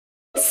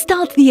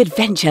Start the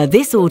adventure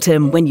this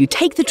autumn when you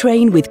take the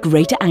train with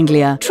Greater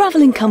Anglia.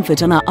 Travel in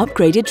comfort on our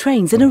upgraded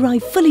trains and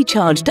arrive fully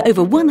charged to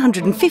over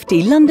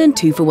 150 London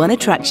 2-for-1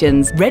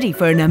 attractions, ready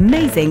for an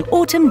amazing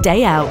autumn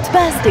day out,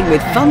 bursting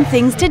with fun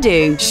things to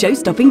do,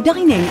 show-stopping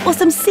dining or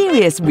some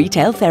serious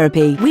retail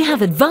therapy. We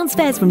have advanced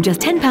fares from just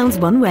 £10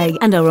 one way,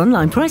 and our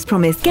online price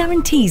promise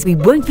guarantees we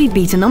won't be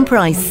beaten on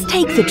price.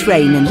 Take the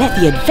train and let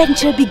the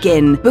adventure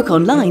begin. Book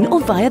online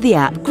or via the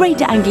app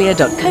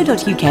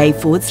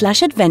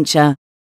greateranglia.co.uk/adventure.